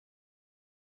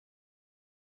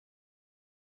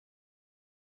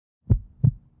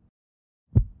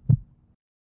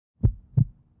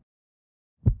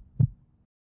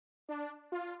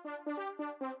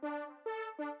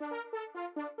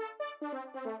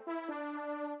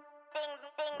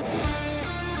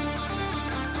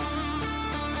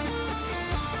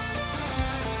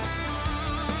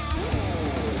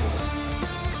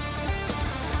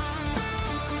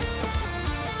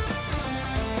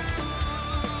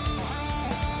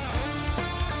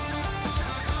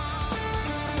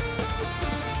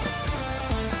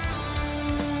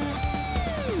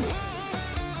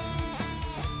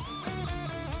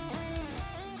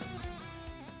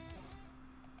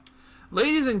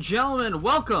Ladies and gentlemen,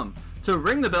 welcome to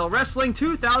Ring the Bell Wrestling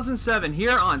 2007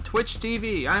 here on Twitch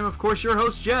TV. I'm, of course, your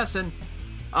host, Jess, and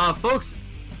folks,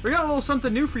 we got a little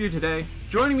something new for you today.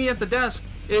 Joining me at the desk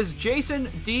is Jason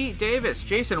D. Davis.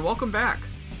 Jason, welcome back.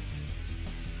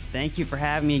 Thank you for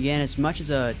having me again. As much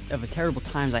as of a terrible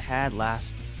times I had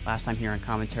last time here on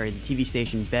commentary, the TV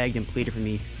station begged and pleaded for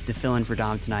me to fill in for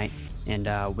Dom tonight, and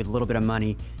with a little bit of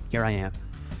money, here I am.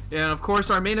 And of course,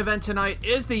 our main event tonight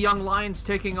is the Young Lions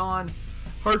taking on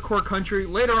Hardcore Country.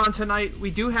 Later on tonight,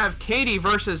 we do have Katie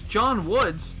versus John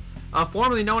Woods,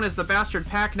 formerly known as the Bastard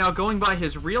Pack, now going by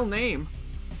his real name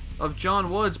of John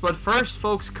Woods. But first,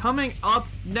 folks, coming up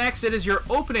next, it is your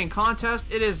opening contest.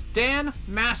 It is Dan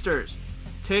Masters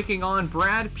taking on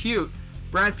Brad Putte.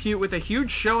 Brad Putte with a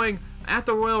huge showing at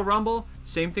the Royal Rumble.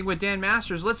 Same thing with Dan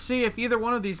Masters. Let's see if either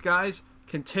one of these guys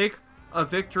can take a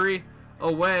victory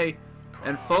away.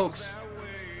 And folks,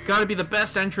 gotta be the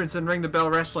best entrance in Ring the Bell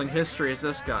Wrestling history is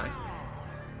this guy.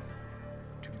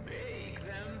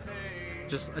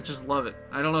 I just love it.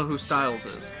 I don't know who Styles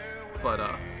is, but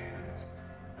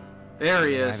there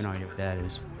he is. I have no idea what that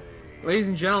is. Ladies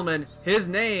and gentlemen, his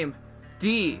name,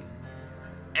 DM.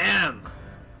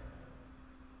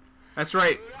 That's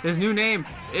right. His new name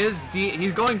is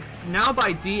he's going now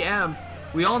by DM.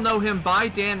 We all know him by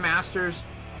Dan Masters,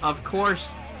 of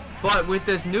course. But with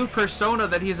this new persona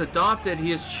that he's adopted,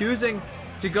 he is choosing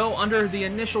to go under the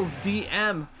initials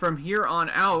DM from here on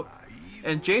out.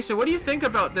 And Jason, what do you think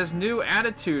about this new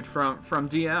attitude from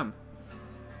DM?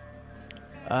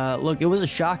 Look, it was a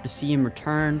shock to see him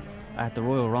return at the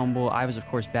Royal Rumble. I was, of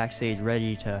course, backstage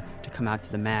ready to come out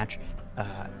to the match.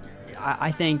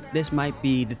 I think this might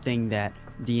be the thing that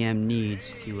DM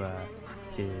needs to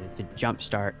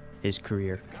jumpstart his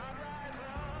career.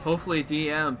 Hopefully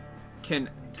DM can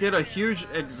get a huge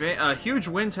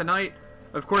win tonight.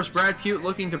 Of course, Brad Putte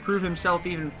looking to prove himself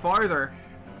even farther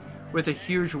with a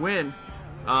huge win.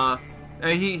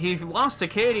 He lost to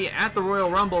Katie at the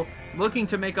Royal Rumble, looking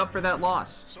to make up for that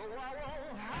loss.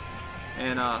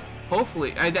 And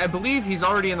hopefully, I believe he's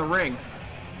already in the ring.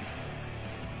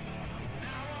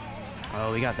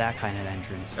 Oh, we got that kind of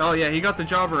entrance. Oh yeah, he got the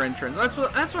jobber entrance. That's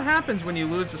what happens when you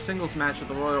lose a singles match at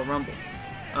the Royal Rumble.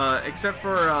 Except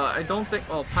for, I don't think,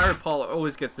 well, Pirate Paul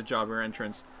always gets the jobber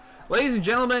entrance. Ladies and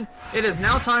gentlemen, it is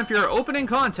now time for your opening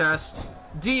contest.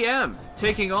 DM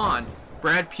taking on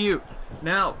Brad Putte.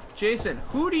 Now, Jason,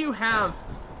 who do you have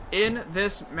in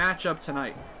this matchup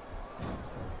tonight?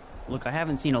 Look, I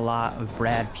haven't seen a lot of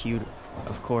Brad Putte,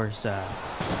 of course.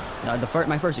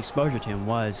 My first exposure to him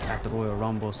was at the Royal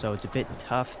Rumble, so it's a bit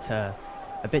tough to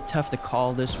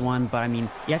call this one, but I mean,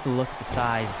 you have to look at the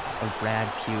size of Brad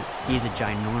Putte. He's a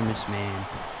ginormous man.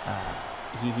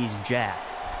 He's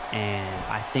jacked, and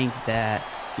I think that,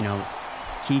 you know,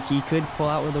 he could pull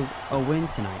out with a win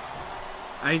tonight.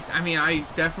 I mean, I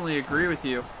definitely agree with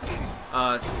you.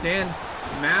 Dan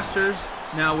Masters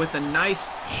now with a nice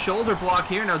shoulder block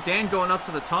here. Now Dan going up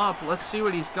to the top. Let's see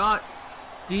what he's got.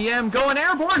 DM going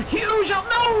airborne. Huge.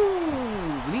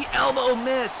 Oh no! The elbow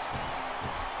missed.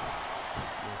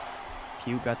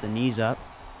 Putte got the knees up.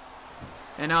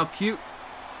 And now Putte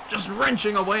just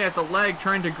wrenching away at the leg,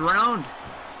 trying to ground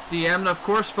DM. And of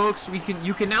course, folks,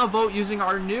 you can now vote using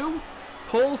our new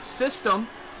poll system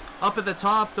up at the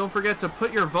top. Don't forget to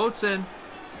put your votes in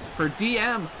for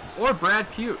DM or Brad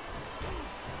Putte.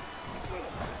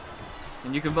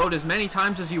 And you can vote as many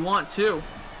times as you want to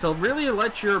really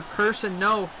let your person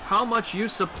know how much you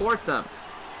support them.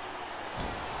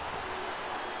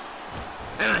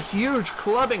 And a huge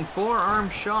clubbing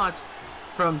forearm shot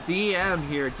from DM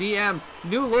here. DM,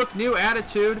 new look, new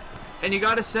attitude. And you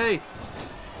gotta say,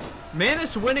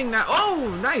 Manus winning that.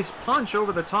 Oh, nice punch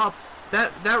over the top.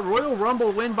 That Royal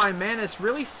Rumble win by Manus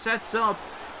really sets up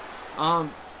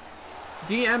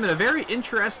DM in a very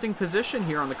interesting position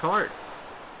here on the card.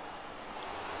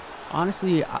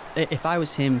 Honestly, if I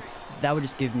was him, that would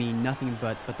just give me nothing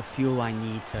but the fuel I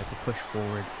need to push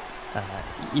forward.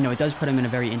 You know, it does put him in a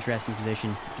very interesting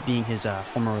position, being his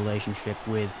former relationship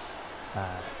with,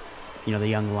 you know, the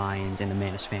Young Lions and the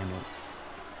Manus family.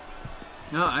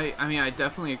 No, I mean, I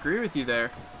definitely agree with you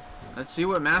there. Let's see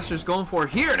what Master's going for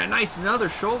here. And a nice another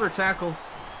shoulder tackle.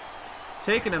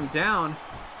 Taking him down.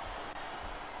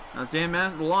 Now Dan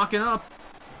Master locking up.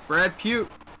 Brad Putte.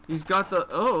 He's got the...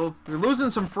 Oh, you're losing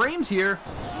some frames here.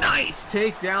 Nice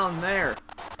takedown there.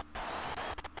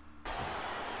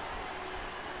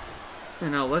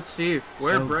 And now let's see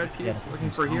where Brad Putte's looking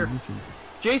for here.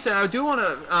 Jason, I do want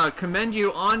to commend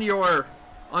you on your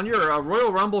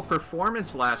Royal Rumble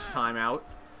performance last time out,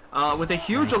 with a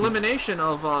huge elimination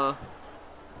of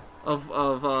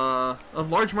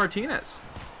Large Martinez.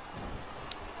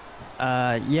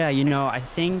 Yeah, you know, I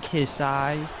think his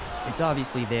size, it's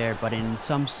obviously there, but in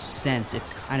some sense,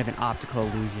 it's kind of an optical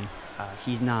illusion.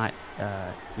 He's not,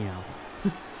 you know,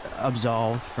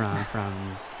 absolved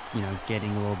from, you know,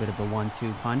 getting a little bit of a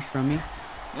 1-2 punch from me.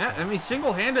 Yeah, I mean,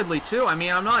 single-handedly too. I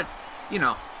mean, I'm not, you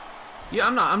know, yeah,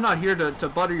 I'm not here to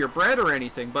butter your bread or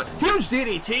anything, but huge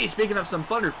DDT. Speaking of some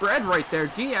buttered bread right there,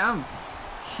 DM,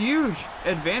 huge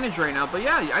advantage right now. But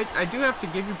yeah, I do have to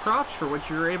give you props for what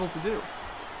you're able to do.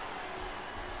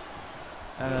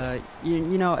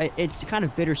 You know, it's kind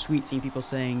of bittersweet seeing people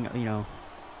saying, you know,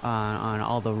 on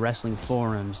all the wrestling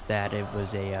forums that it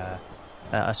was a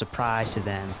surprise to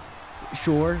them.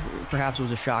 Sure, perhaps it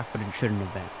was a shock, but it shouldn't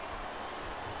have been.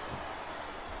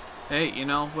 Hey, you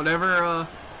know, whatever,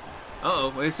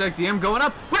 uh-oh, wait a sec, DM going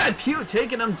up. Brad Putte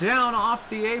taking him down off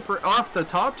the apron, off the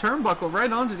top turnbuckle, right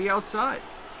onto the outside.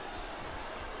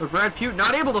 But Brad Putte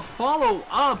not able to follow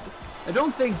up. I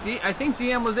think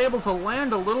DM was able to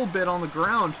land a little bit on the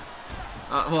ground.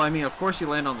 Well, I mean, of course you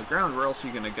land on the ground, where else are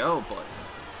you going to go, but...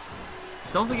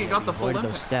 Don't think he got the full impact.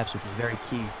 Those steps, which is very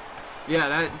key.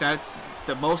 Yeah, that's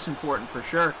the most important for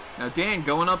sure. Now Dan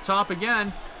going up top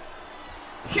again.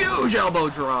 Huge elbow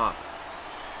drop.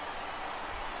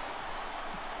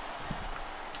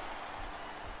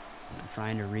 I'm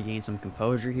trying to regain some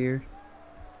composure here.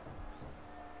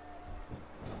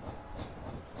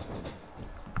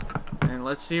 And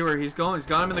let's see where he's going. He's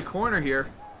got him in the corner here.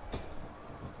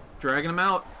 Dragging him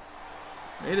out.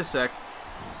 Wait a sec.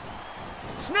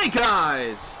 Snake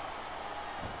Eyes!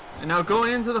 And now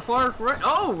going into the far right.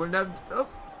 Oh,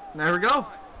 there we go.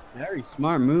 Very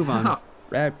smart move on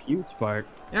Brad Putte's part.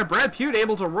 Yeah, Brad Putte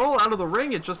able to roll out of the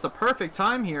ring at just the perfect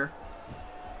time here.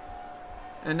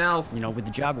 And now, you know, with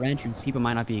the job entrance, people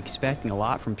might not be expecting a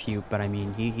lot from Putte, but I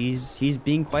mean, he's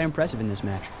being quite impressive in this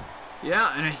match.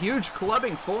 Yeah, and a huge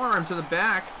clubbing forearm to the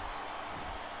back.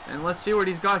 And let's see what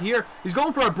he's got here. He's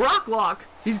going for a Brock lock.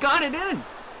 He's got it in.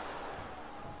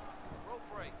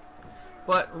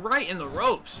 But right in the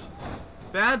ropes.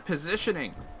 Bad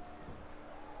positioning.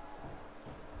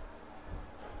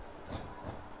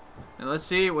 And let's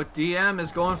see what DM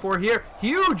is going for here.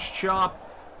 Huge chop.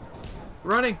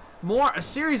 Running more. A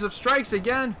series of strikes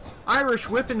again. Irish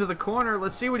whip into the corner.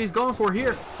 Let's see what he's going for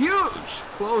here. Huge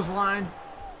clothesline.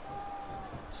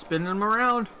 Spinning him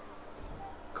around.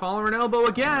 Collar and elbow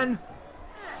again.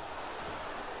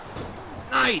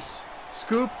 Nice.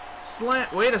 Scoop.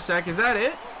 Slant. Wait a sec. Is that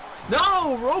it?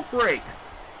 No! Rope break.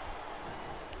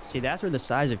 See, that's where the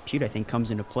size of Putte, I think, comes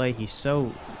into play. He's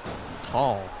so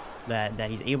tall that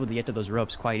he's able to get to those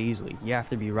ropes quite easily. You have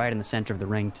to be right in the center of the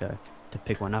ring to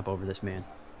pick one up over this man.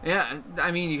 Yeah,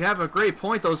 I mean, you have a great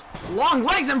point. Those long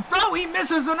legs, and bro, he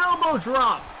misses an elbow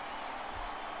drop.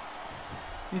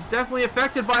 He's definitely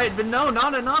affected by it, but no,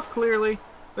 not enough, clearly.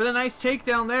 With a nice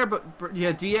takedown there, but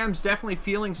yeah, DM's definitely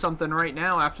feeling something right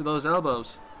now after those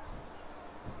elbows.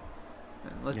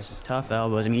 Yes, tough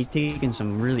elbows. I mean, he's taking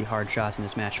some really hard shots in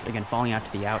this match. Again, falling out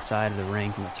to the outside of the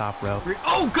ring from the top rope.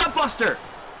 Oh, gutbuster!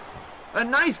 A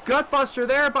nice gutbuster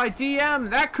there by DM.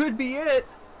 That could be it.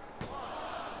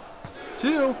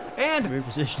 2, and weird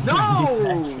position.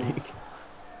 No!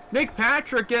 Nick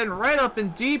Patrick getting right up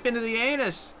and deep into the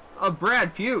anus of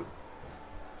Brad Putte.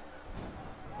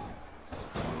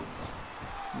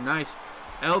 Nice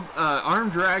arm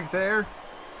drag there.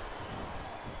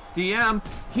 DM,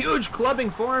 huge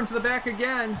clubbing forearm to the back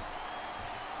again.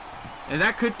 And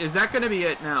is that going to be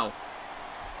it now?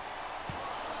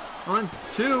 1,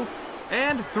 2,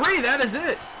 and 3, that is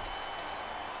it.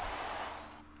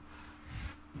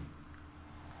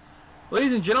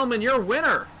 Ladies and gentlemen, your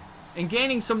winner, and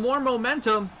gaining some more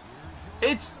momentum,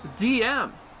 it's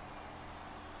DM.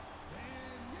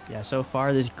 Yeah, so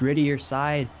far this grittier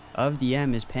side of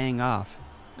DM is paying off.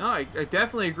 No, I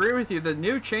definitely agree with you. The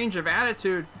new change of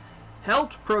attitude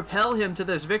helped propel him to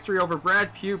this victory over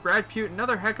Brad Putte. Brad Putte,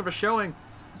 another heck of a showing.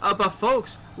 But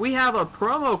folks, we have a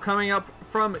promo coming up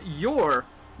from your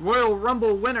Royal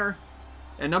Rumble winner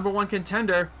and #1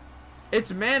 contender.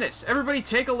 It's Manus. Everybody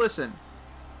take a listen.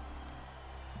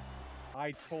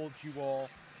 I told you all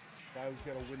that I was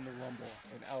going to win the Rumble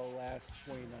and outlast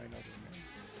 29 other men.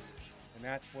 And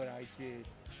that's what I did.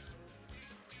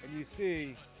 And you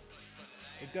see,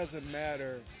 it doesn't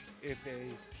matter if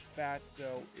a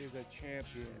fatso is a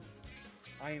champion.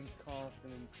 I am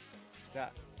confident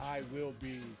that I will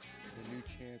be the new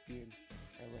champion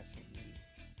at WrestleMania.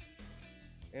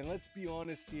 And let's be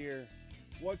honest here,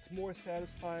 what's more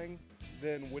satisfying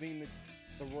than winning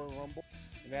the Royal Rumble?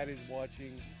 And that is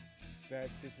watching that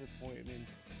disappointment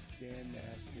Dan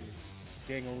Masters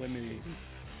getting eliminated.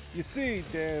 You see,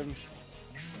 Dan,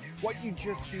 what you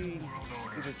just seen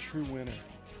is a true winner.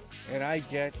 And I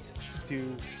get to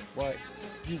do what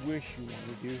you wish you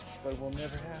want to do, but will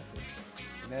never happen.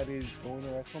 And that is going to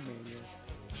WrestleMania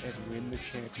and win the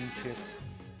championship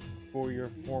for your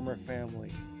former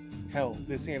family. Hell,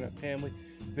 this ain't a family,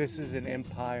 this is an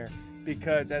empire.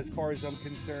 Because as far as I'm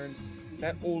concerned,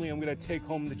 not only I'm going to take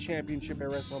home the championship at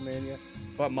WrestleMania,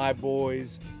 but my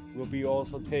boys will be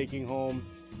also taking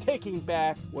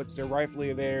back what's their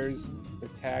rightfully theirs, the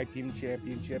tag team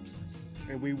championships,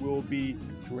 and we will be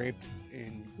draped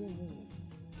in gold.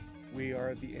 We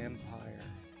are the empire.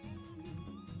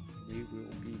 We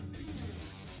will be victorious.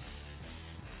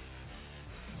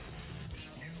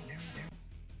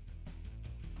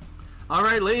 All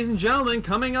right, ladies and gentlemen,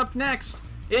 coming up next,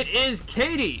 it is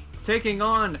Katie taking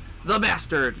on the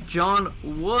bastard, John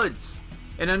Woods.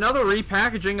 In another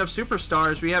repackaging of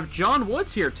Superstars, we have John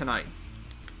Woods here tonight.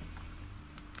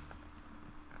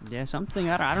 Yeah, something,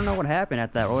 I don't know what happened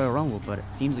at that Royal Rumble, but it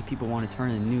seems like people want to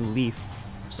turn a new leaf,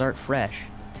 start fresh.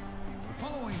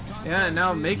 Yeah,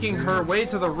 now making her way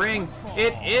to the ring,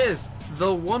 it is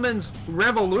the Women's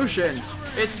Revolution.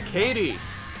 It's Katie.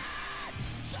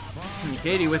 And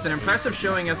Katie with an impressive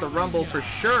showing at the Rumble for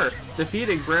sure,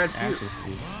 defeating Brad Putte.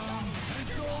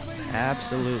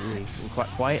 Absolutely.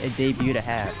 Quite a debut to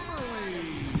have.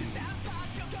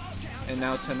 And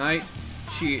now tonight,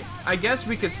 I guess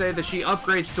we could say that she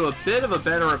upgrades to a bit of a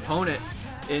better opponent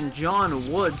in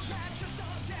John Woods.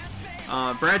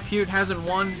 Brad Putte hasn't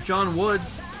won. John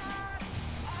Woods,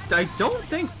 I don't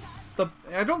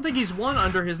think he's won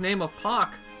under his name of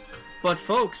Pac. But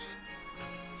folks,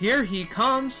 here he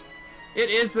comes. It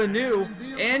is the new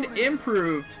and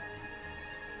improved,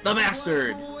 the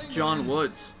bastard, John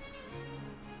Woods.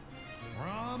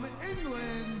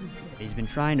 He's been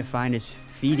trying to find his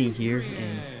feeding here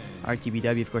in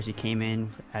RTBW. Of course, he came in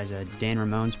as a Dan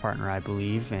Ramon's partner, I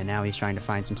believe, and now he's trying to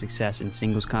find some success in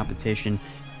singles competition.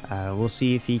 We'll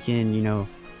see if he can, you know,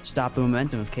 stop the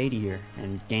momentum of Katie here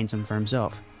and gain some for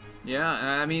himself. Yeah,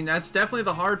 I mean, that's definitely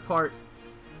the hard part,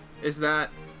 is that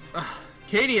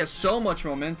Katie has so much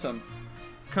momentum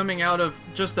coming out of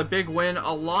just a big win.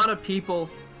 A lot of people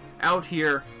out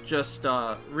here just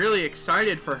really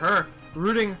excited for her,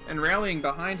 rooting and rallying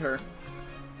behind her.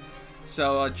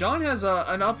 So John has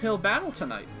an uphill battle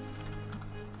tonight.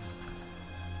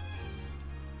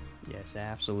 Yes,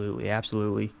 absolutely,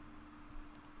 absolutely.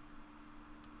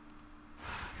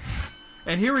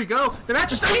 And here we go. The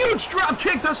match is a huge drop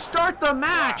kick to start the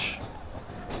match.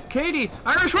 Katie,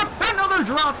 Irish whip, another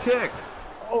drop kick.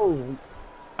 Oh,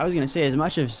 I was gonna say, as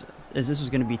much as this was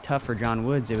gonna be tough for John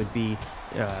Woods, it would be,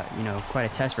 you know, quite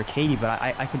a test for Katie. But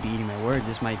I could be eating my words.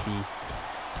 This might be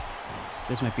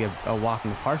a walk in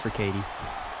the park for Katie.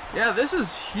 Yeah, this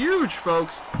is huge,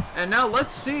 folks. And now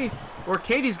let's see where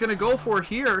Katie's gonna go for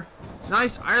here.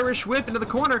 Nice Irish whip into the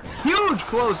corner. Huge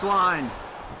clothesline.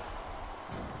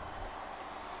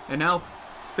 And now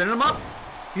spinning him up.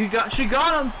 She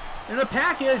got him in a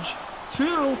package.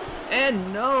 2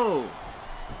 and no.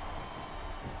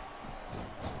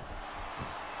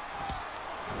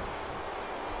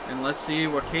 And let's see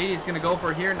what Katie's going to go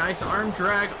for here. Nice arm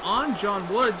drag on John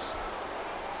Woods.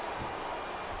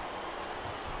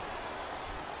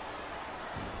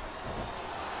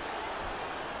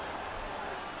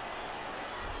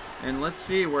 And let's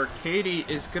see where Katie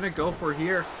is going to go for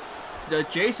here.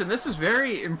 Jason, this is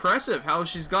very impressive how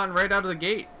she's gotten right out of the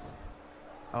gate.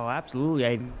 Oh, absolutely.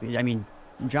 I mean,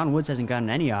 John Woods hasn't gotten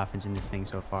any offense in this thing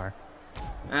so far.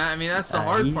 I mean, that's the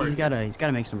hard part. He's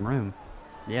gotta make some room.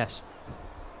 Yes.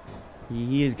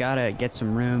 He has got to get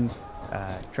some room,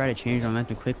 try to change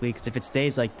momentum quickly, because if it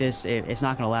stays like this, it's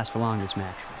not going to last for long, this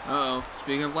match. Uh-oh.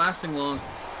 Speaking of lasting long,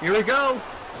 here we go.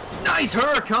 Nice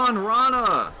Hurricane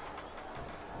Rana.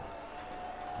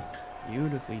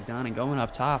 Beautifully done, and going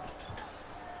up top.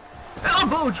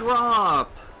 Elbow drop.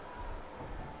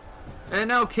 And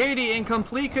now Katie in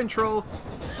complete control.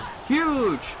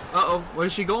 Huge. Uh-oh. What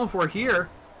is she going for here?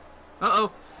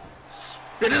 Uh-oh.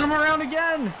 Spinning him around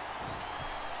again.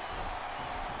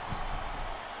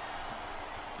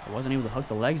 I wasn't able to hook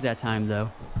the legs that time, though.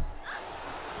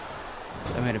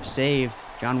 might have saved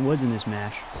John Woods in this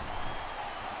match.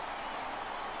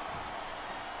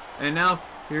 And now,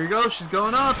 here you go. She's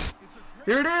going up.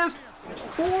 Here it is.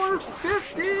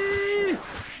 450.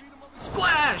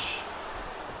 Splash.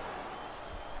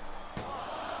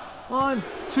 1,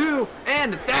 2,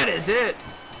 and that is it.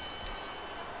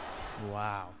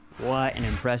 Wow. What an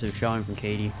impressive showing from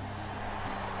Katie.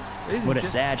 What a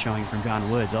sad showing from John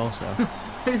Woods also.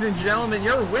 Ladies and gentlemen,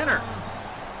 your winner.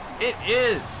 It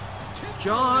is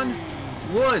John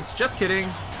Woods. Just kidding.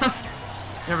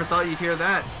 Never thought you'd hear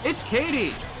that. It's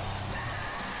Katie.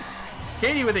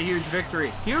 Katie with a huge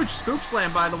victory. Huge scoop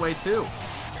slam, by the way, too.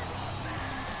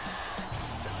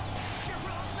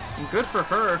 And good for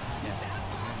her. Yeah.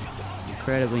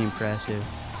 Incredibly impressive.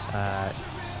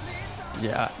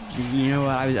 Yeah, you know,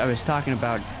 I was talking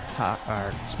about,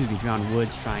 John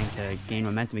Woods trying to gain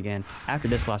momentum again. After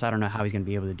this loss, I don't know how he's going to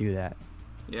be able to do that.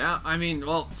 Yeah, I mean,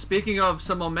 well, speaking of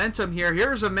some momentum here,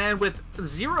 here's a man with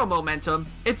 0 momentum.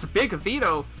 It's Big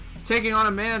Vito taking on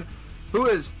a man who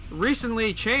has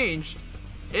recently changed.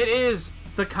 It is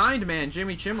the kind man,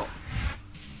 Jimmy Chimel.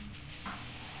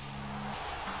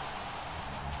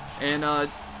 And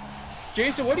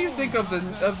Jason, what do you think of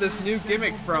this new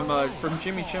gimmick from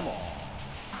Jimmy Chimel?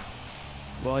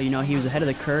 Well, you know, he was ahead of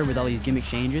the curve with all these gimmick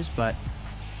changes, but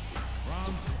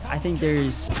I think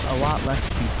there's a lot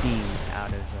left to be seen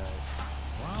out of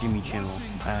Jimmy Chimel.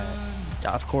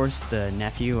 Of course, the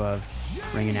nephew of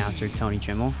ring announcer Tony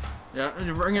Chimel. Yeah,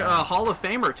 Hall of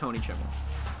Famer Tony Chimel.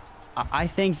 I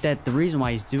think that the reason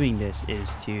why he's doing this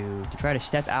is to try to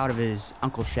step out of his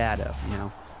uncle's shadow, you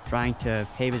know, trying to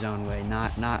pave his own way,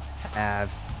 not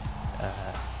have,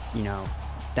 you know,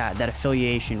 that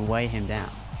affiliation weigh him down.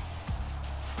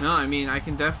 No, I mean, I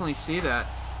can definitely see that.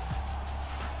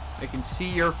 I can see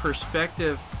your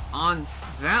perspective on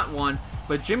that one.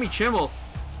 But Jimmy Chimel,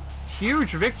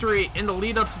 huge victory in the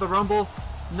lead up to the Rumble.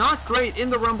 Not great in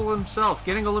the Rumble himself,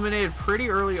 getting eliminated pretty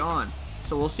early on.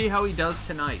 So we'll see how he does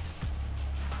tonight.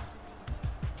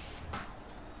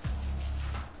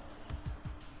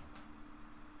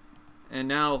 And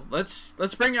now let's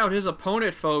bring out his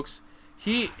opponent, folks.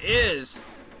 He is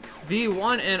the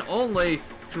one and only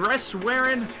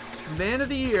dress-wearing man of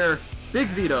the year, Big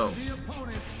Vito.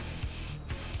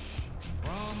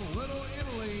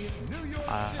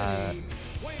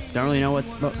 Don't really know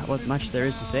what much there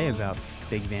is to say about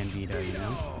Big Van Vito, you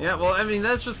know? Yeah, well, I mean,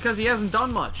 that's just because he hasn't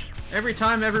done much. Every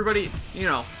time everybody, you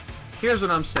know, here's what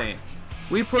I'm saying.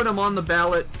 We put him on the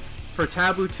ballot for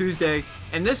Taboo Tuesday,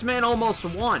 and this man almost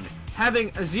won.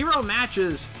 Having 0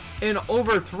 matches in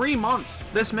over 3 months,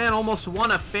 this man almost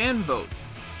won a fan vote.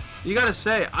 You gotta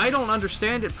say, I don't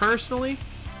understand it personally,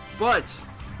 but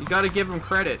you gotta give him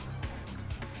credit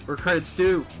where credit's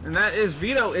due. And that is,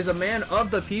 Vito is a man of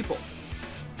the people.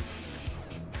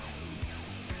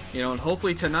 You know, and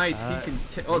hopefully tonight he can...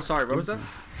 Oh, sorry, what was that?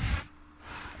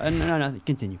 No,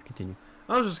 continue.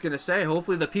 I was just gonna say,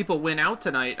 hopefully the people win out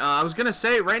tonight. I was gonna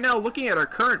say, right now, looking at our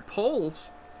current polls,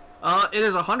 it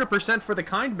is 100% for the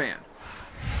kind man.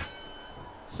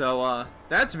 So,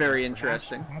 that's very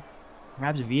interesting.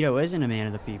 Perhaps Vito isn't a man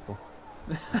of the people.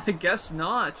 I guess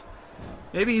not.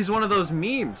 Maybe he's one of those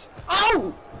memes.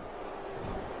 Oh!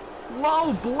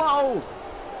 Low blow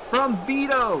from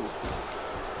Vito.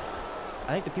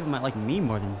 I think the people might like me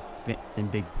more than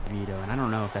Big Vito, and I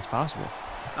don't know if that's possible.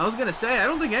 I was gonna say, I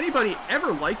don't think anybody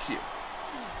ever likes you.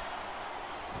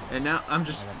 And now I'm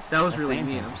just... That was really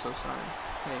mean. I'm so sorry.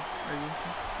 Hey, are you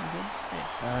good?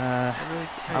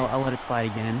 Hey. I'll let it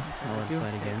slide again. Okay,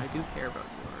 I do care about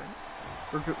you, alright?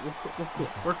 We're good.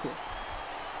 We're cool.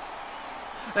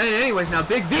 And anyways, now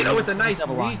Big Vito with a nice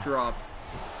knee drop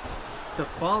to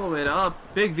follow it up.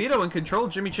 Big Vito in control.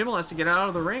 Jimmy Chimel has to get out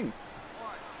of the ring.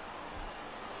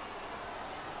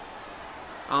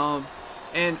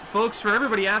 And folks, for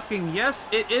everybody asking, yes,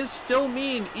 it is still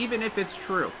mean, even if it's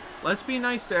true. Let's be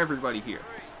nice to everybody here.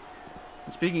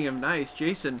 And speaking of nice,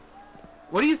 Jason,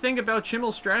 what do you think about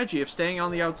Chimel's strategy of staying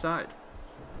on the outside?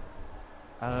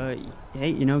 Hey,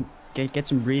 you know, get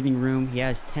some breathing room. He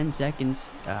has 10 seconds.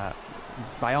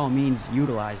 By all means,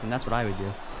 utilize them. That's what I would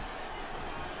do.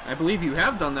 I believe you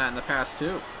have done that in the past,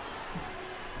 too.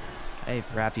 Hey,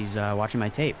 perhaps he's watching my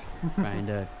tape, trying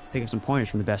to pick up some pointers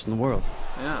from the best in the world.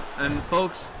 Yeah, and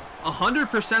folks,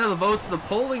 100% of the votes, the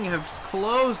polling has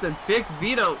closed, and Big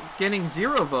Vito getting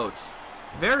 0 votes.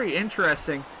 Very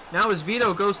interesting. Now as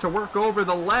Vito goes to work over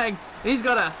the leg, he's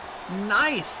got a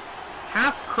nice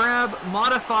half-crab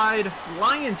modified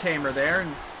lion tamer there,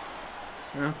 and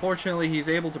unfortunately he's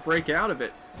able to break out of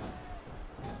it.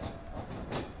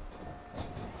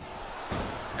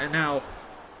 And now,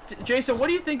 Jason, what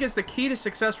do you think is the key to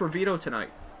success for Vito tonight?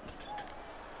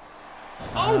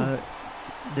 Oh!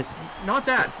 Not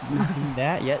that. Not doing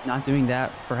that yet. Not doing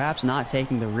that. Perhaps not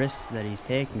taking the risks that he's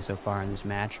taking so far in this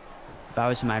match. If I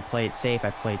was him, I'd play it safe.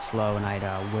 I'd play it slow, and I'd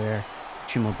wear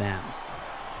Chimel down.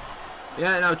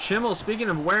 Yeah, now Chimel, speaking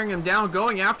of wearing him down,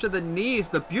 going after the knees,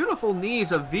 the beautiful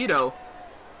knees of Vito.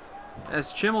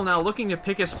 As Chimel now looking to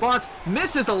pick his spots,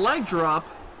 misses a leg drop,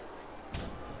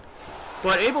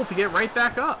 but able to get right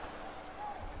back up.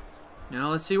 Now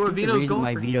let's see what Vito's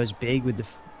going for. Vito's big with the,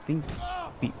 I think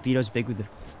Vito's big with the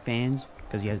fans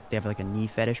because they have like a knee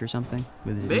fetish or something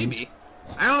with his Maybe. knees.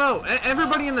 I don't know.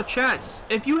 Everybody in the chats,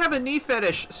 if you have a knee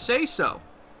fetish, say so.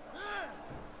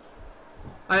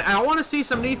 I want to see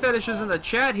some knee fetishes in the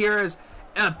chat here as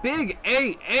a big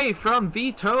AA from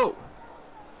Vito.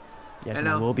 Yes, and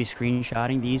we'll be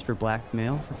screenshotting these for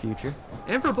blackmail for future.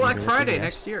 And for Black Friday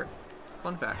next year.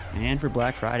 Fun fact. And for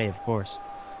Black Friday, of course.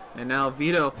 And now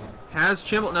Vito has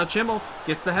Chimel. Now Chimel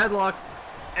gets the headlock.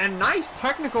 And nice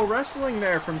technical wrestling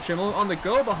there from Chimel on the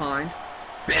go behind.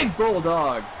 Big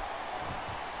bulldog.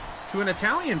 To an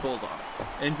Italian bulldog.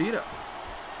 And Vito.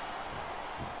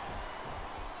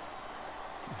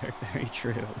 Very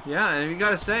true. Yeah, and you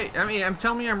gotta say, I mean,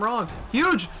 tell me I'm wrong.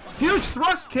 Huge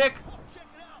thrust kick.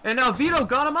 And now Vito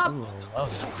got him up. Ooh,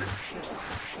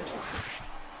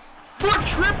 foot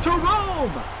trip to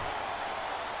Rome.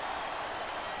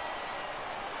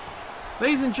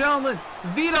 Ladies and gentlemen,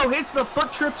 Vito hits the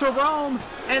foot trip to Rome,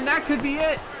 and that could be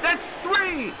it. That's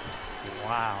 3.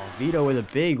 Wow, Vito with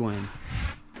a big win.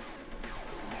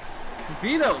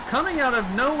 Vito coming out of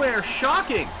nowhere,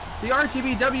 shocking the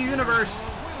RTBW universe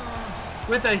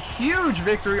with a huge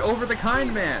victory over the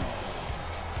Kind Man.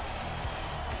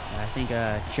 I think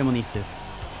Chimel needs to,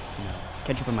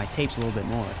 catch up on my tapes a little bit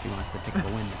more if he wants to pick up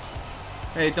the win next time.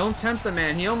 Hey, don't tempt the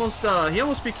man. He almost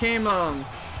became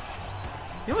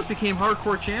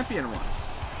hardcore champion once.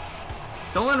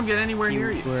 Don't let him get anywhere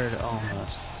near you.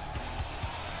 Almost.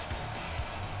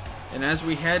 And as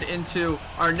we head into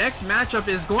our next matchup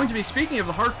is going to be, speaking of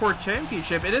the hardcore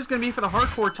championship, it is going to be for the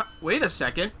hardcore. Wait a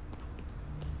second.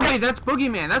 Hey, that's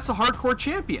Boogeyman. That's the hardcore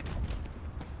champion.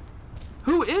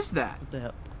 Who is that? What the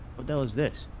hell? What the hell is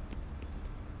this?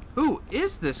 Who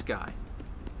is this guy?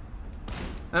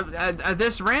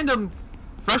 This random,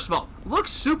 first of all,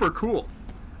 looks super cool.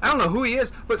 I don't know who he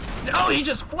is, but oh, he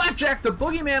just flapjacked the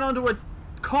Boogeyman onto a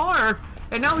car,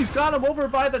 and now he's got him over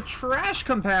by the trash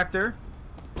compactor.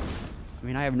 I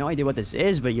mean, I have no idea what this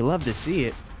is, but you love to see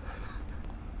it.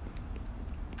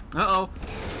 Uh-oh.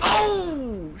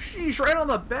 Oh! Sheesh, right on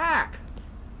the back.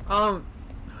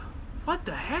 What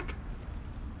the heck?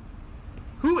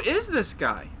 Who is this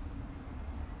guy?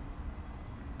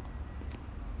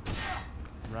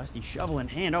 Rusty shovel in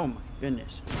hand, oh my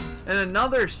goodness. And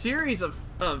another series of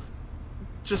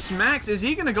just smacks. Is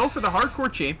he gonna go for the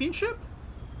hardcore championship?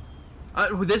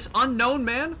 With this unknown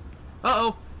man?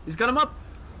 Uh-oh. He's got him up.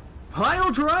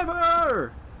 Pile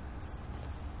driver!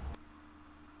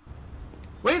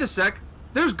 Wait a sec.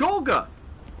 There's Golga.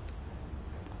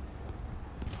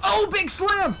 Oh, big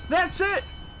slam! That's it!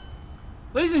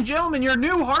 Ladies and gentlemen, your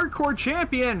new hardcore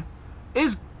champion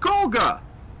is Golga.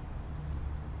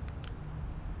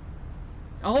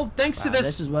 Oh, thanks to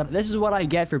this. This is what I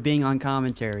get for being on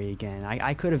commentary again.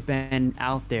 I could have been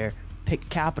out there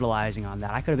capitalizing on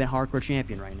that. I could have been hardcore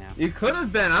champion right now. You could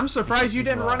have been. I'm surprised you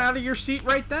didn't run out of your seat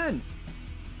right then.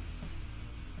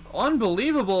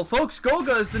 Unbelievable. Folks,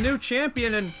 Golga is the new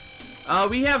champion, and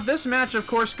we have this match, of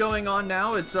course, going on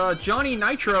now. It's Johnny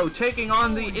Nitro taking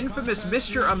on the infamous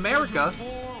Mr. America,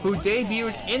 who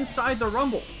debuted inside the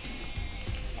Rumble.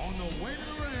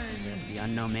 There's the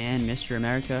unknown man, Mr.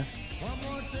 America.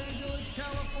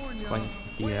 Quite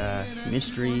the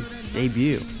mystery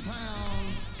debut.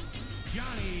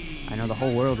 I know the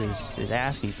whole world is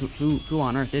asking, who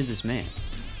on earth is this man?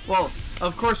 Well,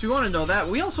 of course we want to know that.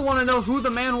 We also want to know who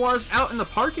the man was out in the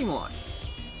parking lot.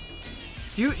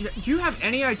 Do you have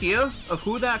any idea of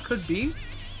who that could be?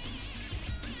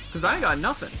 Because I got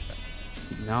nothing.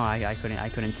 No, I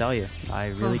couldn't tell you. I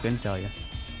really couldn't tell you.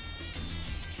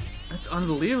 That's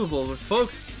unbelievable. But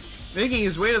folks, making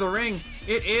his way to the ring,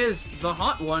 it is the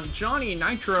hot one, Johnny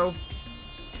Nitro.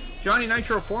 Johnny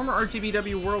Nitro, former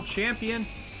RTBW World Champion,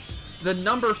 the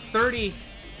number 30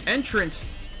 entrant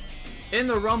in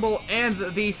the Rumble, and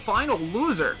the final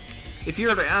loser. If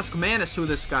you ever ask Manus who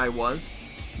this guy was,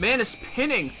 Manus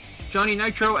pinning Johnny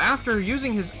Nitro after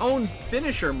using his own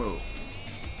finisher move.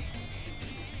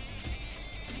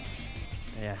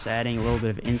 Yes, adding a little bit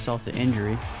of insult to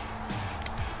injury.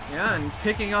 Yeah, and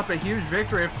picking up a huge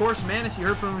victory. Of course, Manus, you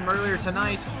heard from him earlier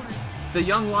tonight. The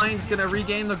Young Lion's going to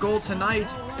regain the gold tonight,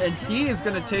 and he is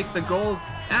going to take the gold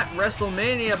at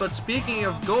WrestleMania. But speaking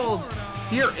of gold,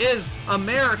 Here is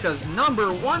America's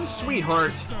 #1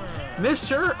 sweetheart,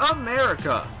 Mr.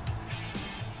 America.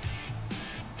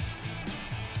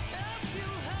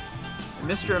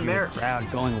 Mr. America. Crowd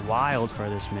going wild for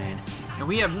this man. And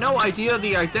we have no idea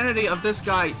the identity of this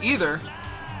guy either.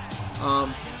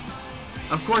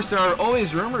 Of course, there are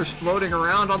always rumors floating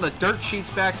around on the dirt sheets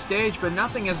backstage, but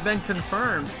nothing has been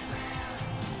confirmed.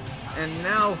 And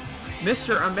now,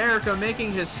 Mr. America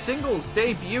making his singles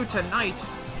debut tonight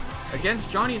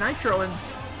against Johnny Nitro. And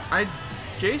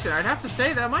Jason, I'd have to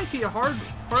say that might be a hard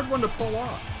one to pull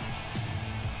off.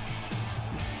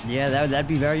 Yeah, that'd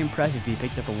be very impressive if he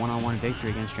picked up a one-on-one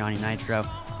victory against Johnny Nitro.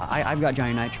 I've got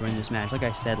Johnny Nitro in this match. Like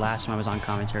I said last time I was on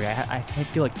commentary, I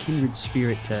feel a kindred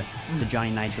spirit to Johnny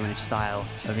Nitro in his style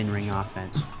of in-ring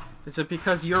offense. Is it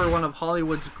because you're one of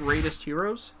Hollywood's greatest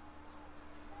heroes?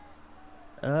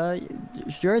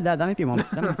 Sure, that might be one.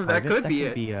 That could be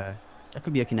it. That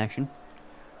could be a connection.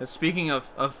 Speaking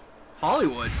of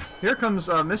Hollywood, here comes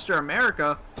Mr.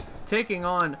 America taking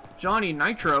on Johnny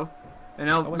Nitro. And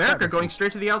now America going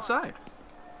straight to the outside.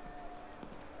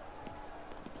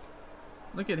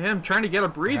 Look at him trying to get a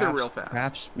breather real fast.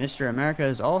 Perhaps Mr. America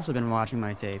has also been watching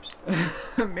my tapes.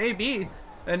 Maybe.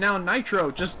 And now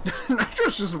Nitro's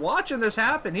just watching this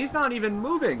happen. He's not even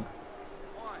moving.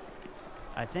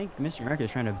 I think Mr. America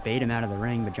is trying to bait him out of the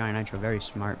ring, but Johnny Nitro very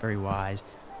smart, very wise.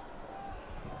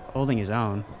 Holding his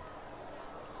own.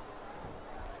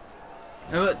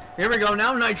 Here we go.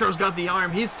 Now Nitro's got the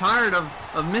arm. He's tired of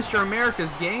Mr.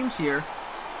 America's games here.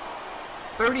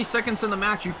 30 seconds in the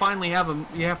match, you finally have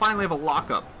a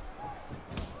lockup.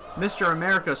 Mr.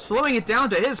 America slowing it down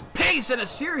to his pace and a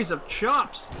series of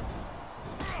chops.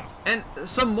 And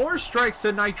some more strikes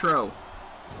to Nitro.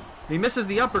 He misses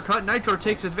the uppercut. Nitro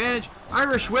takes advantage.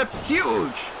 Irish whip,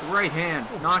 huge right hand,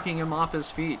 knocking him off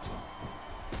his feet.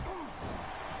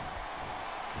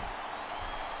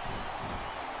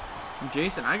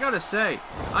 Jason, I gotta say,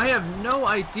 I have no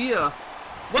idea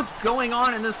what's going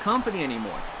on in this company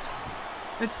anymore.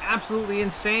 It's absolutely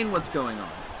insane what's going on.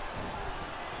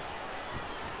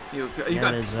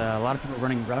 There's a lot of people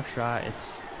running roughshod.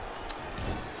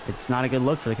 It's not a good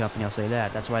look for the company, I'll say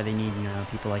that. That's why they need,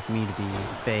 people like me to be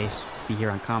the face, be here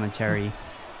on commentary.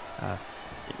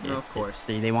 No, of course.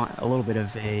 They want a little bit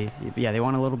of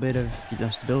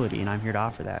stability, and I'm here to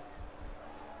offer that.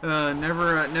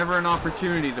 Never an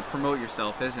opportunity to promote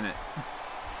yourself, isn't it?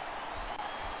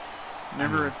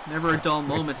 Never a dull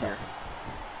moment here.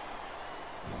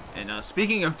 And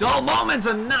speaking of dull moments,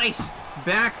 a nice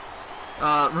back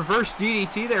reverse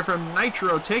DDT there from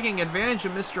Nitro, taking advantage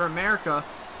of Mr. America.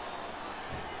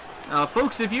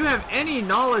 Folks, if you have any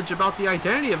knowledge about the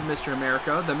identity of Mr.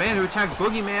 America, the man who attacked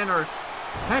Boogeyman, or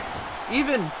heck,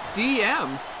 even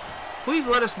DM, please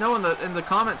let us know in the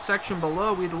comment section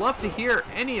below. We'd love to hear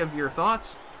any of your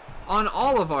thoughts on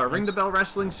all of our Ring the Bell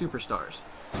Wrestling superstars.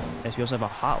 Yes, we also have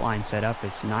a hotline set up.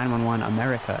 It's 911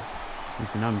 America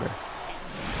is the number.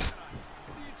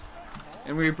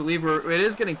 And we believe it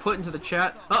is getting put into the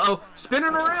chat. Uh-oh,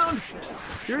 spinning around.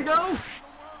 Here we go.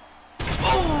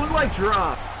 Oh, leg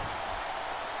drop.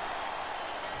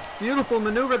 Beautiful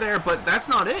maneuver there, but that's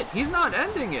not it. He's not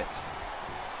ending it.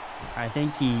 I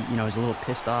think he, is a little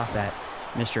pissed off at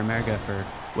Mr. America for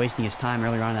wasting his time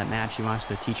earlier on in that match. He wants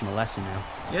to teach him a lesson now.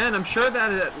 Yeah, and I'm sure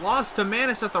that loss to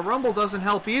Manus at the Rumble doesn't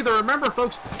help either. Remember,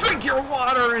 folks, drink your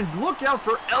water and look out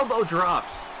for elbow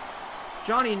drops.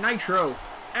 Johnny Nitro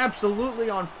absolutely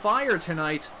on fire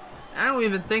tonight. I don't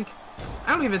even think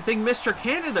Mr.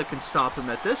 Canada can stop him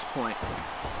at this point.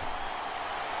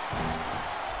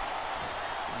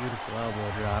 Beautiful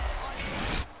elbow drop.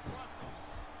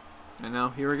 And now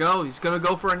here we go. He's gonna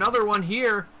go for another one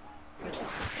here.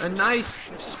 A nice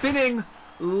spinning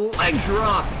leg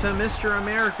drop to Mr.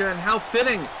 America, and how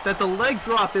fitting that the leg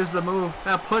drop is the move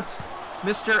that puts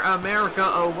Mr. America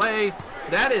away.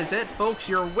 That is it, folks.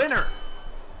 Your winner,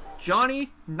 Johnny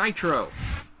Nitro.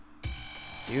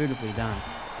 Beautifully done.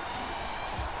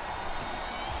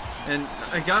 And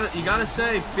you gotta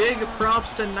say, big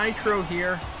props to Nitro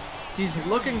here. He's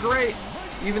looking great,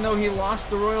 even though he lost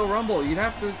the Royal Rumble. You'd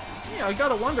have to, you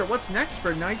gotta wonder what's next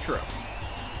for Nitro.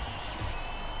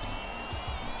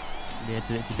 Yeah,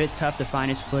 it's a bit tough to find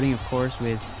his footing, of course,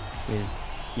 with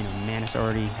Manus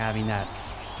already having that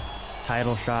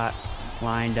title shot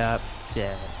lined up.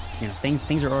 Yeah,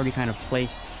 things are already kind of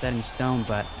placed, set in stone,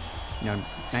 but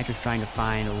Nitro's trying to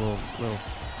find a little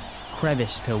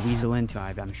crevice to weasel into,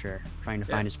 I'm sure, trying to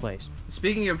find his place.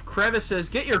 Speaking of crevices,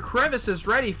 get your crevices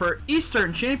ready for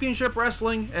Eastern Championship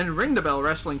Wrestling and Ring the Bell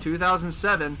Wrestling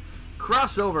 2007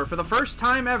 crossover for the first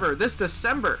time ever this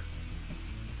December.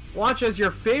 Watch as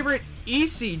your favorite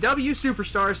ECW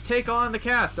superstars take on the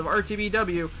cast of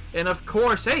RTBW, and of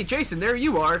course, hey Jason, there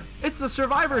you are. It's the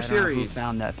Survivor Series. Who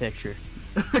found that picture?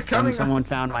 Someone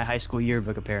found my high school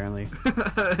yearbook apparently.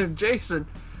 Jason,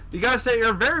 you gotta say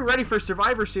you're very ready for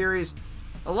Survivor Series.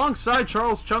 Alongside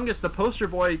Charles Chungus, the poster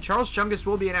boy, Charles Chungus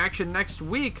will be in action next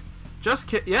week.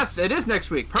 Yes, it is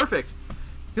next week. Perfect.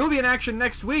 He'll be in action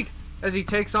next week as he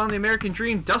takes on the American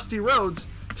Dream, Dusty Rhodes,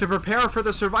 to prepare for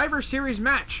the Survivor Series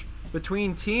match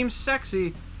between Team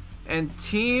Sexy and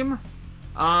Team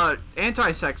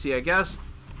Anti-Sexy, I guess.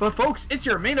 But folks, it's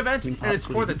your main event, and it's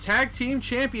for the Tag Team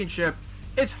Championship.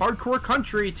 It's Hardcore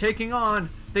Country taking on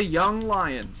the Young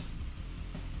Lions.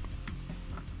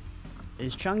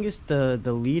 Is Chungus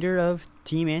the leader of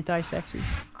Team Anti-Sexy?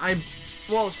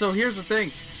 Well, so here's the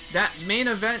thing. That main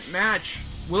event match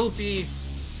will be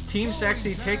Team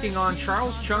Sexy taking on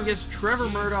Charles Chungus, Trevor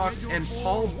Murdoch, and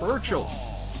Paul Burchill.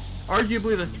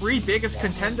 Arguably the three biggest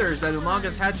contenders that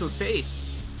Umanga's had to face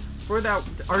for that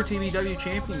RTBW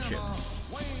championship.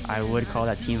 I would call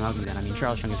that team ugly then. I mean,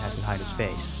 Charles Chungus has to hide his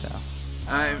face, so.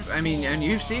 I mean, and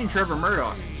you've seen Trevor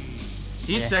Murdoch.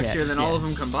 He's sexier than all of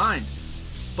them combined.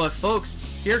 But folks,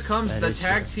 here comes the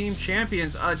tag team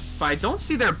champions. I don't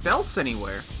see their belts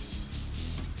anywhere.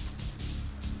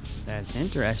 That's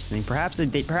interesting. Perhaps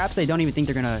they don't even think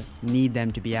they're gonna need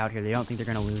them to be out here. They don't think they're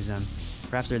gonna lose them.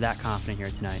 Perhaps they're that confident here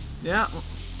tonight. Yeah.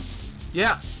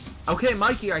 Yeah. Okay,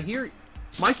 Mikey, I hear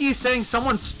Mikey is saying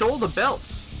someone stole the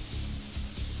belts.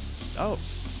 Oh.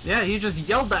 Yeah, he just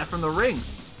yelled that from the ring.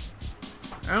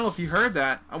 I don't know if you heard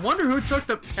that. I wonder who took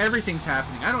the... Everything's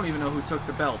happening. I don't even know who took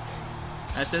the belts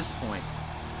at this point.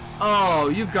 Oh,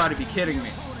 you've got to be kidding me.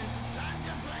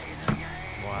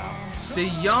 Wow. The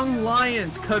Young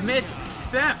Lions commit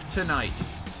theft tonight.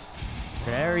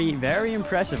 Very, very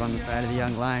impressive on the side of the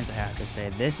Young Lions, I have to say.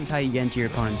 This is how you get into your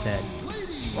opponent's head.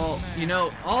 Well, you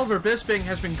know, Oliver Bisping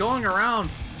has been going around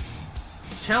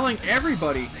telling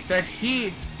everybody that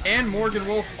he and Morgan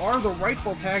Wolf are the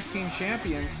rightful tag team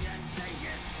champions.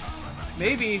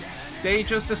 Maybe they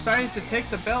just decided to take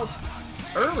the belt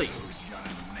early.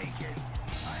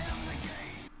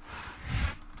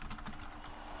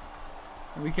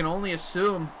 We can only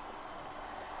assume.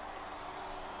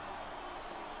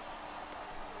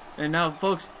 And now,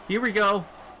 folks, here we go.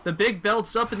 The big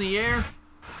belt's up in the air.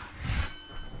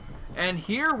 And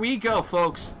here we go,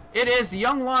 folks. It is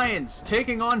Young Lions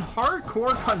taking on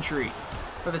Hardcore Country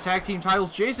for the tag team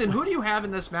titles. Jason, who do you have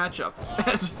in this matchup?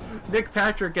 As Nick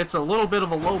Patrick gets a little bit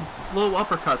of a low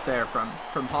uppercut there from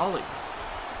Holly.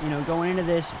 You know, going into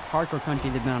this, Hardcore Country,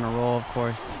 they've been on a roll, of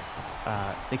course,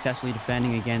 successfully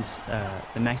defending against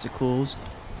the Mexicools.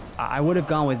 I would have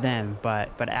gone with them, but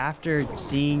after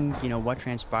seeing, you know, what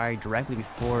transpired directly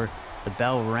before the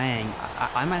bell rang,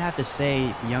 I might have to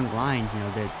say the Young Lions, you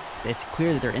know, it's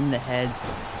clear that they're in the heads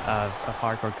of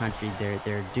Hardcore Country.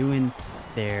 They're doing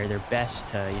their best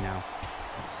to, you know,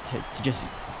 to just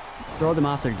throw them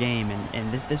off their game,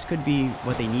 and this could be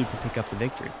what they need to pick up the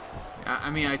victory.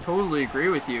 I mean, I totally agree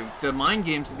with you. The mind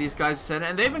games that these guys said,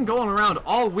 and they've been going around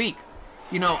all week.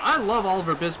 You know, I love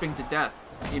Oliver Bisping to death.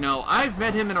 You know, I've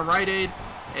met him in a Rite Aid,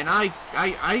 and I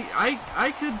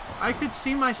could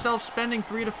see myself spending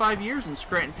 3 to 5 years in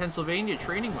Scranton, Pennsylvania,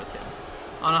 training with him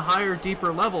on a higher,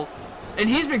 deeper level. And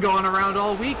he's been going around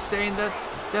all week saying that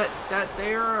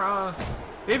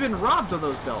they've been robbed of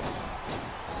those belts.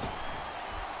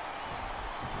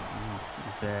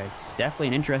 It's definitely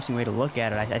an interesting way to look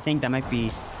at it. I think that might be,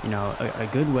 you know, a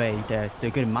good way a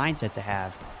good mindset to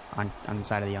have on the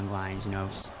side of the Young Lions. You know,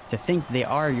 to think they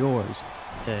are yours,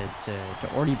 to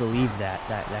already believe that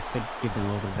could give them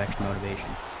a little bit of extra motivation.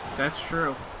 That's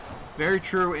true, very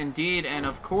true indeed. And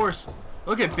of course,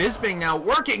 look at Bisping now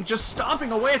working, just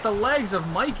stomping away at the legs of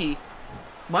Mikey.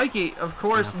 Mikey, of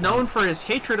course, known for his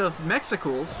hatred of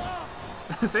Mexicools.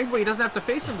 Thankfully, he doesn't have to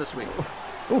face him this week.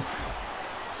 Oof.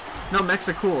 No,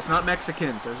 Mexicools, not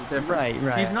Mexicans. There's a difference.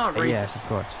 Right. He's not racist. Yes, of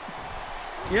course.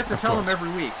 You have to tell him every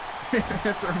week. You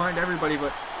have to remind everybody,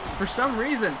 but for some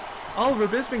reason, Oliver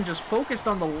Bisping just focused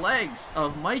on the legs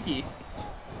of Mikey.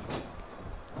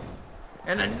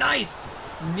 And a nice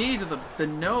knee to the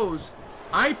nose,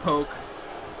 eye poke,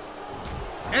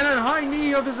 and a high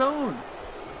knee of his own.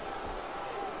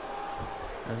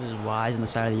 This is wise on the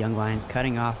side of the Young Lions,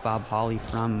 cutting off Bob Holly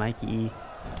from Mikey E.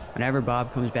 Whenever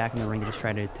Bob comes back in the ring, they just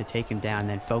try to take him down and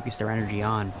then focus their energy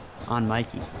on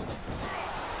Mikey.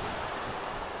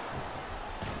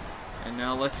 And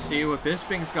now let's see what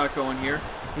Bisping's got going here.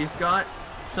 He's got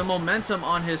some momentum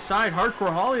on his side.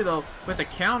 Hardcore Holly, though, with a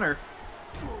counter.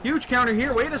 Huge counter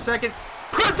here. Wait a second.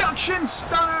 Production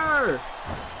stunner!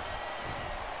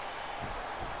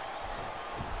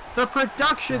 The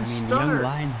production I mean, stunner.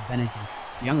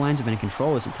 The Young Lions have been in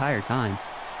control this entire time.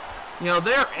 You know,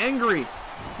 they're angry.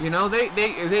 You know,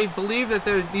 they believe that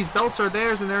these belts are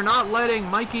theirs, and they're not letting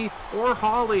Mikey or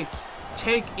Holly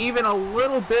take even a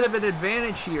little bit of an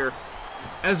advantage here,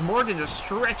 as Morgan just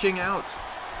stretching out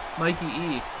Mikey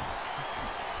E.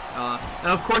 And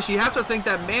of course, you have to think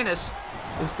that Manus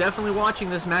is definitely watching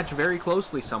this match very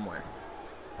closely somewhere.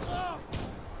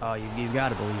 Oh, you've got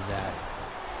to believe that.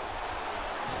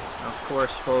 Of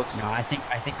course, folks. No, I think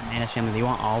the Manus family, they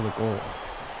want all the gold.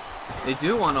 They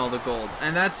do want all the gold,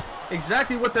 and that's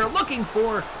exactly what they're looking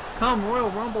for. Come Royal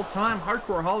Rumble time,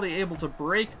 Hardcore Holly able to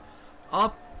break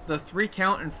up the 3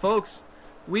 count, and folks,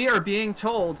 we are being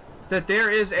told that there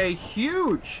is a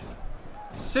huge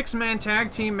 6-man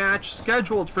tag team match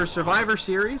scheduled for Survivor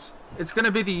Series. It's going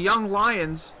to be the Young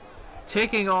Lions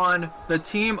taking on the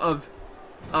team of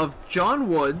John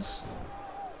Woods,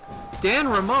 Dan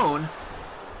Ramon,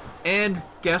 and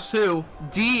guess who?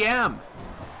 DM.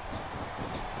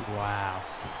 Wow.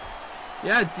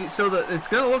 Yeah, so it's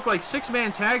going to look like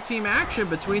 6-man tag team action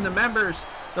between the members,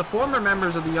 the former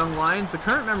members of the Young Lions, the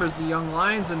current members of the Young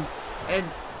Lions, and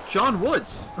John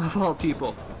Woods, of all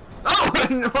people. Oh,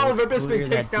 and Oliver Bisping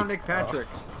takes down Nick Patrick.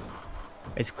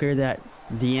 It's clear that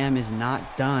DM is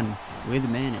not done with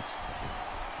Manus.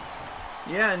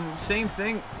 Yeah, and same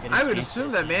thing. I would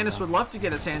assume that Manus would love to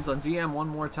get his hands on DM one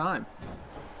more time.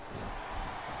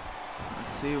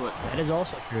 Let's see what... That is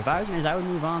also true. If I was Manus, I would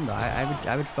move on, though.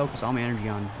 I would focus all my energy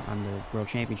on the World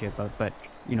Championship. But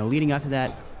you know, leading up to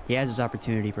that, he has his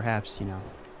opportunity. Perhaps, you know,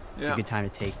 it's a good time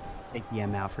to take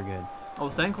DM out for good. Oh,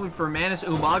 thankfully for Manus,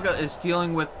 Umaga is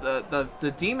dealing with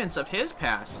the demons of his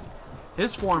past.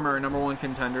 His former #1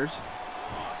 contenders.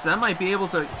 So that might be able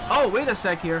to... Oh, wait a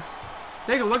sec here.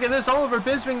 Take a look at this. Oliver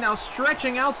Bisping now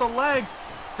stretching out the leg.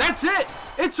 That's it.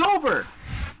 It's over.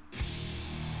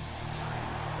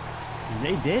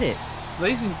 They did it.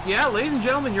 Ladies and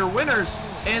gentlemen, your winners.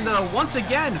 And once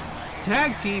again,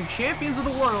 tag team champions of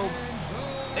the world.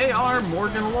 AR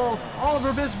Morgan Wolf,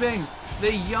 Oliver Bisping,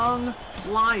 the Young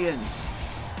Lions.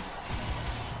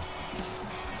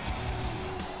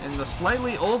 And the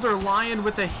slightly older Lion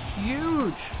with a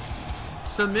huge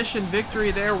submission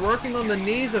victory there, working on the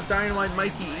knees of Dynamite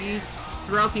Mikey E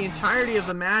throughout the entirety of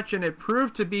the match, and it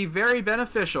proved to be very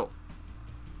beneficial.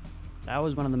 That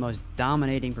was one of the most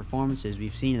dominating performances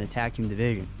we've seen in the tag team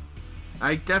division.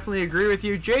 I definitely agree with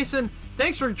you. Jason,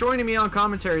 thanks for joining me on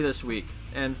commentary this week.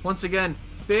 And once again,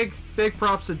 big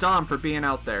props to Dom for being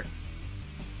out there.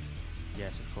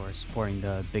 Yes, of course, supporting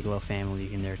the Bigelow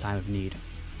family in their time of need.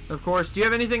 Of course. Do you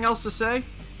have anything else to say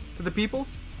to the people?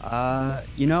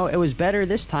 You know, it was better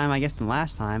this time, I guess, than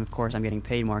last time. Of course, I'm getting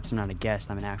paid more because I'm not a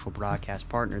guest. I'm an actual broadcast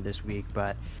partner this week.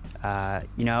 But,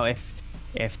 you know,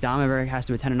 if Dom ever has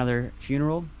to attend another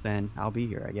funeral, then I'll be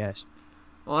here, I guess.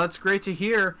 Well, that's great to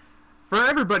hear. For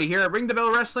everybody here at Ring the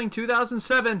Bell Wrestling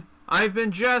 2007, I've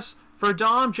been Jess. For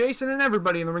Dom, Jason, and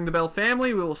everybody in the Ring the Bell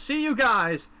family, we will see you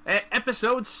guys at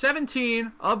episode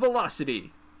 17 of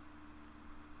Velocity.